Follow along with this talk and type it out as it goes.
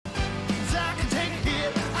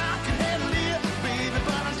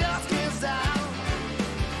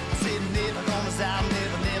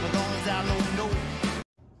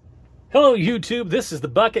Hello YouTube, this is the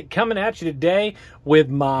Bucket coming at you today with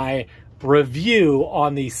my review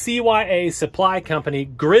on the CYA Supply Company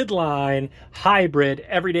Gridline Hybrid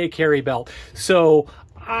Everyday Carry Belt. So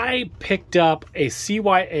I picked up a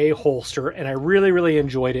CYA holster and I really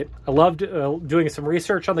enjoyed it. I loved doing some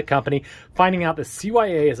research on the company, finding out that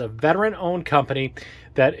CYA is a veteran-owned company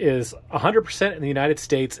that is 100% in the United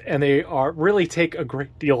States, and they really take a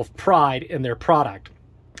great deal of pride in their product.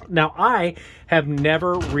 Now, I have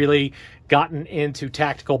never really gotten into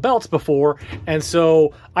tactical belts before, and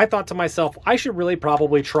so I thought to myself, I should really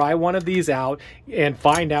probably try one of these out and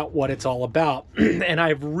find out what it's all about. And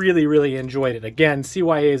I've really enjoyed it. Again,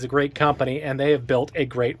 CYA is a great company and they have built a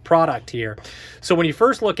great product here. So when you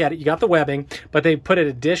first look at it, you got the webbing, but they put an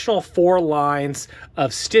additional 4 lines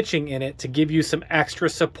of stitching in it to give you some extra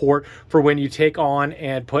support for when you take on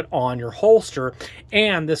and put on your holster.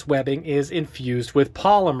 And this webbing is infused with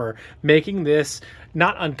polymer, making this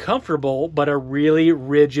not uncomfortable, but a really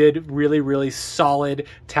rigid, really solid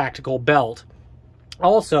tactical belt.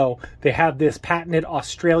 Also, they have this patented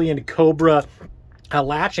Austraipin Cobra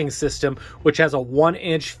latching system, which has a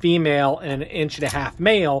 1-inch female and an 1.5-inch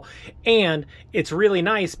male, and it's really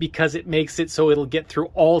nice because it makes it so it'll get through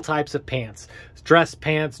all types of pants. Dress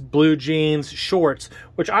pants, blue jeans, shorts,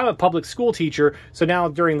 which I'm a public school teacher, so now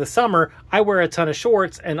during the summer I wear a ton of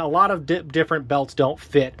shorts and a lot of different belts don't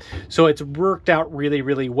fit. So it's worked out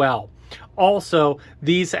really well. Also,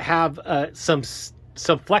 these have some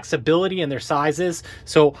flexibility in their sizes.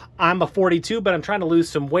 So I'm a 42, but I'm trying to lose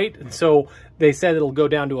some weight, and so they said it'll go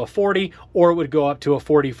down to a 40, or it would go up to a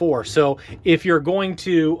 44. So if you're going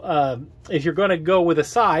to go with a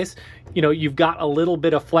size, you know, you've got a little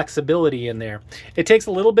bit of flexibility in there. It takes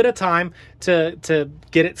a little bit of time to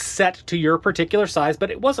get it set to your particular size,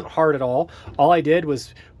 but it wasn't hard at all. All I did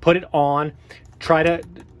was put it on, try to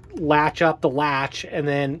latch up the latch, and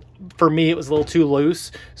then for me it was a little too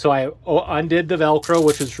loose, so I undid the Velcro,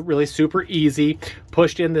 which was really super easy,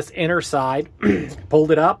 pushed in this inner side,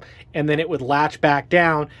 pulled it up, and then it would latch back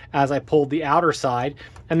down as I pulled the outer side,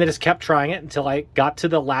 and then just kept trying it until I got to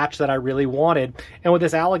the latch that I really wanted. And with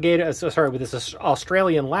this with this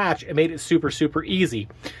Australian latch, it made it super easy.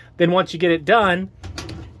 Then once you get it done,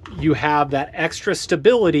 you have that extra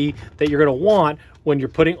stability that you're going to want when you're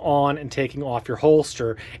putting on and taking off your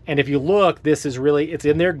holster. And if you look, this is really, it's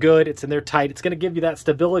in there good, it's in there tight. It's going to give you that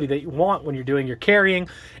stability that you want when you're doing your carrying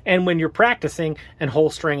and when you're practicing and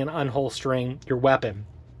holstering and unholstering your weapon.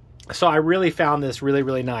 So I really found this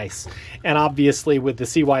really nice. And obviously with the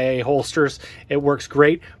CYA holsters, it works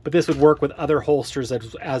great, but this would work with other holsters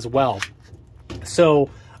as well.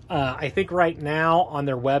 So I think right now on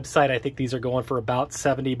their website, I think these are going for about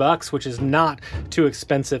 70 bucks, which is not too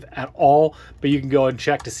expensive at all, but you can go and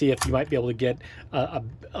check to see if you might be able to get a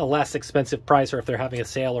less expensive price or if they're having a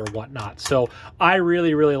sale or whatnot. So I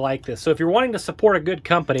really like this. So if you're wanting to support a good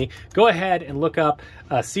company, go ahead and look up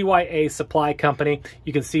CYA Supply Company.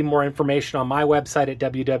 You can see more information on my website at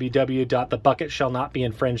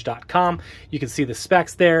www.thebucketshallnotbeinfringed.com. You can see the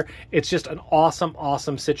specs there. It's just an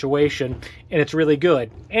awesome situation, and it's really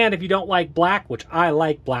good. And if you don't like black, which I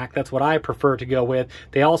like black, that's what I prefer to go with,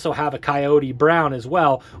 they also have a coyote brown as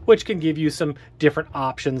well, which can give you some different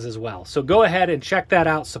options as well. So go ahead and check that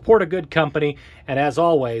out, support a good company, and as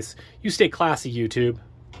always, you stay classy, YouTube.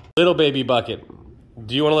 Little baby Bucket,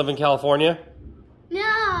 do you want to live in California?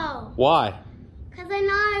 No. Why? Because I'm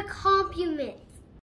not a compliment.